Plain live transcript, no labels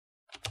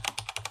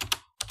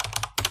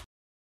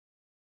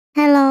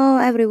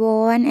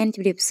everyone and ជ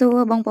ម្រាបសួរ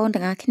បងប្អូន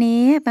ទាំងអស់គ្នា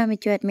បានមក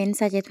ជួប admin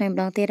សាជាថ្មីម្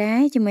ដងទៀតហើ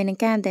យជាមួយនឹង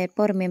ការ update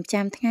ព័ត៌មានប្រ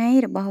ចាំថ្ងៃ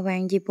របស់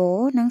Wang Yibo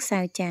និង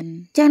Sao Chan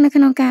ចឹងនៅ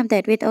ក្នុងការ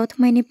update វីដេអូថ្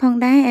មីនេះផង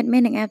ដែរ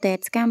admin នឹង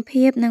update សកម្ម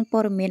ភាពនិងព័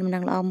ត៌មានដំណឹ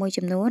ងល្អមួយ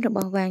ចំនួនរប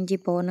ស់ Wang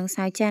Yibo និង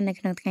Sao Chan នៅ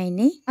ក្នុងថ្ងៃ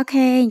នេះអូ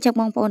ខេអញ្ចឹង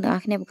បងប្អូនទាំងអ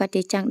ស់គ្នាប្រកាស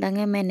ជាចង់ដឹង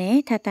ហើយមែនទេ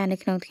ថាតើនៅ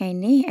ក្នុងថ្ងៃ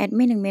នេះ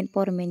admin នឹងមាន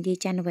ព័ត៌មានយី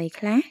ចាន់អ្វី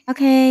ខ្លះអូ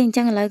ខេអញ្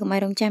ចឹងឥឡូវកុំឲ្យ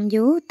រងចាំ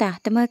យូរតោះ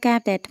ទៅមើលការ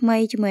update ថ្មី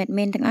ជាមួយ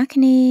admin ទាំងអស់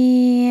គ្នា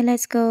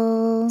Let's go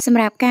សម្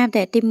រាប់ការ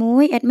update ទី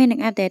1 admin នឹ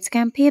ង update សក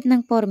ម្មភាពនិ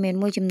ងព័ត៌មាន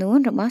មួយចំនួន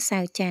របស់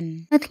Sao Chan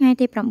នៅថ្ងៃ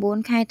ទី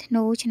9ខែធ្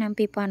នូឆ្នាំ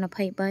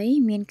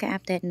 2023 មានការ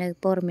update នៅ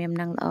ព័ត៌មានដំ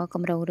ណឹងល្អក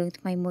ម្រងរឿង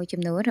ថ្មីមួយ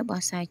ចំនួនរប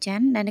ស់ Sao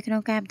Chan ដែលនៅក្នុ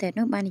ងការ update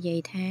នោះបាននិយាយ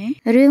ថា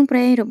រឿងព្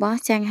រេងរបស់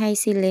Zanghai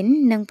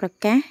នឹងប្រ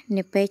កាស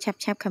នាពេលឆាប់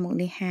ៗខាងមុខ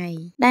នេះហើយ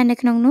ដែលនៅ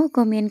ក្នុងនោះ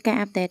ក៏មានការ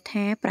update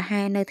ថាប្រ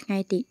ហែលនៅថ្ងៃ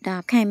ទី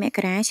10ខែមក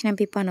រាឆ្នាំ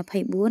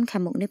 2024 ខា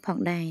ងមុខនេះផង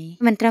ដែរ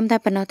មិនត្រឹមតែ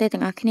ប៉ុណ្ណោះទេ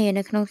ទាំងអស់គ្នា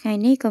នៅក្នុងថ្ងៃ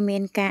នេះក៏មា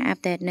នការ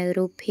update នៅ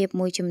រូបភាព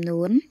មួយចំ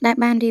នួនដែល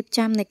បានរៀប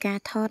ចំនៅការ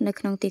ថតនៅ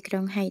ក្នុងទីក្រុ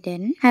ង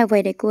Hayden ហើយអ្វី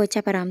ដែលគួរ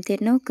ចាប់អារម្មណ៍ទៀត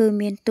នោះគឺ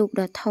មានទូក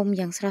ដ៏ធំ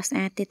យ៉ាងស្រស់ស្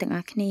អាតទៀតទាំងអ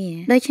ស់គ្នា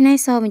ដូច្នេះ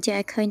សូមបញ្ជាក់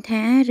ឲ្យឃើញ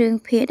ថារឿង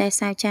ភាគដែល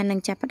Sao Chan នឹង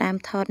ចាប់ផ្ដើម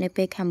ថតនៅ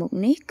ពេលខាងមុខ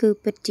នេះគឺ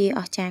ពិតជា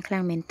អស្ចារ្យខ្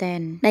លាំងមែនទែន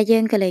ដែលយើ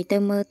ងក៏លេចទៅ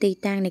មើលទី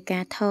តាំងនៃកា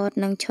រថត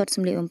និងឈុតស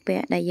ម្លៀកបំពា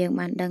ក់ដែលយើង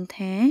បានដឹង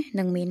ថា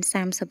នឹងមាន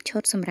30ឈុ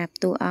តសម្រាប់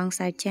តួអង្គ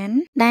Sao Chan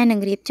ដែលនឹង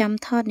រៀបចំ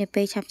ថតនៅ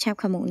ពេលឆាប់ៗ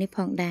ខាងមុខនេះផ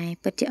ងដែរ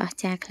ពិតជាអស្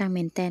ចារ្យខ្លាំង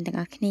មែនទែនទាំង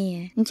អស់គ្នា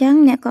អញ្ចឹង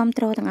អ្នកគាំ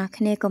ទ្រទាំងអស់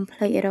គ្នាកុំភ្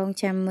លេចរង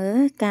ចាំមើល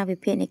ការវិ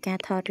ភាគនៃការ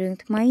ថតរឿង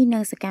ថ្មីនិ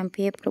ងសកម្ម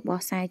ភាពរប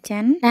ស់ Sao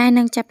Chan ដែល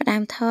នឹងចាប់ផ្ដើ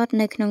មថត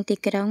នៅក្នុងទី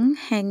ក្រុង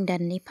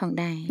Hayden នេះផង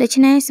ដែរដូ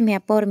ច្នេះសម្រា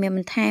ប់ព័ត៌មានប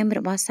ន្ថែមរ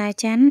បស់ Sao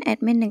Chan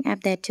admin នឹង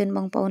update ជូនប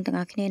ងប្អូនទាំង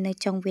អស់គ្នានៅ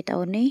ចុងវីដេ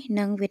អូនេះ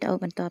និងវីដេអូ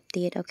បន្ទាប់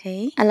ទៀតអូខេ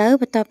ឥឡូវ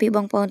បន្ទាប់ពីប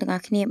ងប្អូនទាំងអ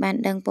ស់គ្នាបាន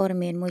ដឹងព័ត៌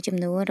មានមួយចំ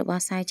នួនរប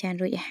ស់ Sao Chan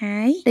រួចហើ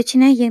យដូច្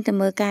នេះយើងទៅ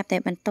មើលការ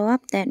update បន្ទា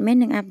ប់ដែល admin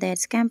នឹង update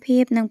សកម្មភា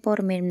ពនិងព័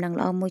ត៌មានដំណឹង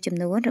ល្អមួយចំ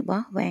នួនរប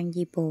ស់ Wang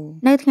Yibo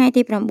នៅថ្ងៃ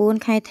ទី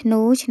9ខែធ្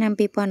នូឆ្នាំ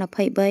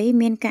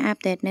 2023 មានការ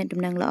update នៅដំ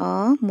ណឹងល្អ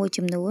មួយ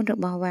ចំនួនរ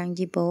បស់ Wang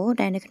Yibo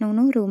ដែលនៅក្នុង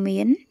នោះរួម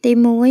មានទី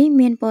1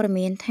មានព័ត៌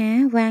មានថា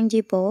Wang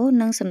Yibo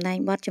នឹងសម្ដែង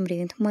បទចម្រៀ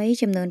ងថ្មី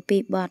ចំនួន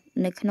2បទ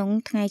នៅក្នុង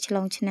ថ្ងៃឆ្ល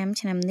ងឆ្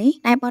នាំនេះ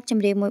ដែលបទច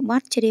ម្រៀងមួយប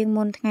ទច្រៀង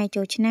មុនថ្ងៃ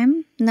ចូលឆ្នាំ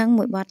និង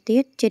មួយបទទៀ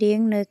តច្រៀង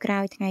នៅក្រោ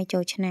យថ្ងៃចូ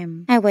លឆ្នាំ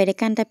ហើយអ្វីដែល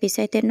កាន់តែពិ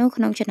សេសទៀតនោះ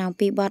ក្នុងចំណោម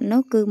2បទ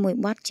នោះគឺមួយ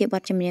បទជាប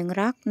ទចម្រៀង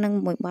rock និង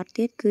មួយបទ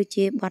ទៀតគឺ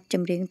ជាបទច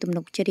ម្រៀងទំ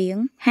នុកច្រៀង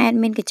ហើយ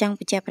admin ក៏ចង់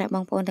បញ្ជាក់ប្រាប់ប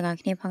ងប្អូនទាំងអស់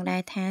គ្នាផងដែ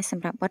រថាស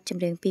ម្រាប់បទច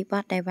ម្រៀង2ប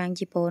ទដែល Wang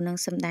Yibo នឹង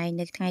សម្ដែង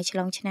នៅថ្ងៃឆ្ល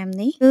ងឆ្នាំ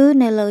នេះគឺ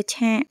នៅលើ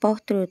ឆាកប៉ុស្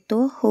តិ៍ទូរទ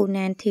ស្សន៍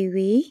Hunan TV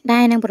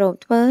ដែលនឹងប្រព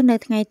ធ្វើនៅ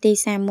ថ្ងៃទី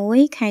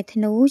31ខែធ្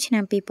នូឆ្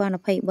នាំ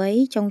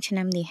 2023 ចុងឆ្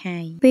នាំនេះហើ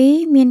យ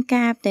2មាន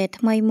ការ update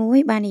ថ្មីមួយ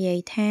បាននិយាយ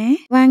ថា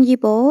Wang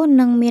Yibo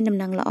នឹងមានដំ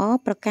ណឹងល្អ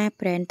ប្រកាស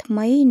brand ថ្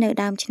មីនៅ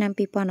ដើមឆ្នាំ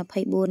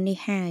 2024 នេះ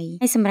ហើយ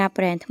សម្រាប់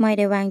brand ថ្មី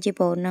ដែល Wang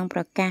Yibo នឹងប្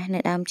រកាសនៅ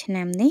ដើមឆ្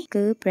នាំនេះ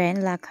គឺ brand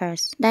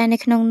Lakers ដែលនៅ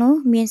ក្នុងនោះ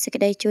មានសេច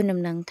ក្តីជូនដំ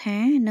ណឹងថា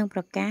នឹងប្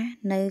រកាស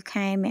នៅ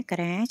ខែមក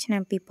រាឆ្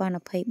នាំ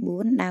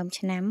 2024 ដើម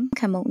ឆ្នាំ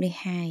ខាងមុខនេះ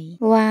ហើយ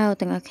វ៉ាវ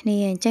ទាំងអស់គ្នា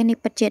អញ្ចឹងនេះ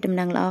ពិតជាដំ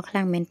ណឹងល្អខ្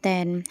លាំងមែនតើ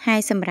ហើយ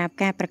សម្រាប់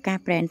ការប្រកាស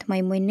brand ថ្មី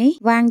មួយនេះ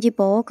Wang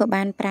Yibo ក៏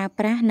បានប្រើ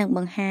ប្រាស់និងប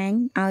ង្ហាញ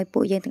ឲ្យពួ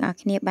កយើងទាំងអស់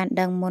គ្នាបាន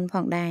ដឹងមុនផ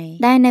ងដែរ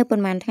ដែលនៅប៉ុ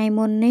ន្មានថ្ងៃ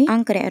មុននេះអ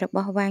ង្គរៈរប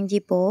ស់ Wang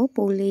Yibo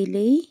ពូលី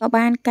លីក៏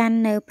បានកាន់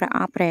នៅប្រអ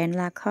ប់ brand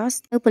Lacoste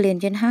នៅពលាន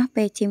យន្តហោះ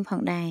ប៉េជីងផ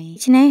ងដែរ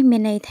ដូច្នេះមា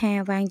នន័យថា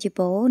Wang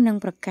Yibo នឹង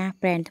ប្រកាស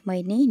brand ថ្មី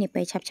នេះនា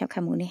ពេលឆាប់ៗ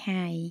ខាងមុខនេះ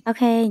ហើយអូ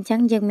ខេអញ្ចឹង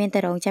យើងមានតែ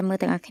រងចាំមើល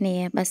ទាំងអស់គ្នា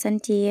បើសិន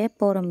ជា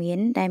ព័ត៌មាន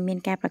ដែលមាន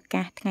ការប្រ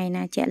កាសថ្ងៃ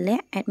ណាជាក់លា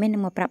ក់ admin នឹ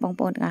ងមកប្រាប់បង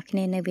ប្អូនទាំងអស់គ្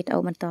នានៅវីដេអូ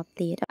បន្ទាប់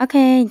ទៀតអូ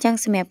ខេអញ្ចឹង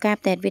សម្រាប់ការ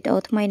update វីដេអូ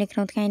ថ្មីនៅក្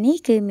នុងថ្ងៃនេះ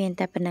គឺមាន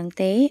តែប៉ុណ្្នឹង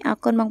ទេអរ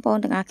គុណបងប្អូន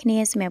ទាំងអស់គ្នា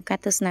សម្រាប់ការ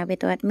ទស្សនាវី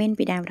ដេអូ admin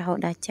ពីដើមរហូត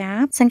ដល់ច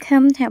ប់សង្ឃឹ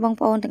មថាបង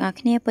ប្អូនទាំងអស់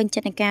គ្នាពេញចិ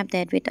ត្តនឹងការ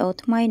update វីដេអូ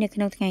ថ្មីនៅក្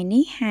នុងថ្ងៃ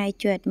នេះហើយ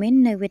ជួយ admin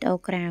នៅវីដេអូ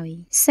ក្រោយ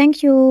Thank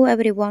you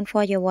everyone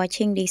for your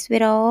watching this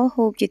video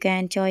hope you can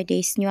enjoy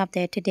this new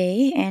update today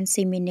and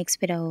see me next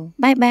video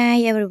bye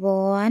bye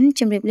everyone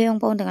ជម្រាបលាបង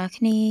ប្អូនទាំងអស់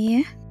គ្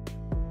នា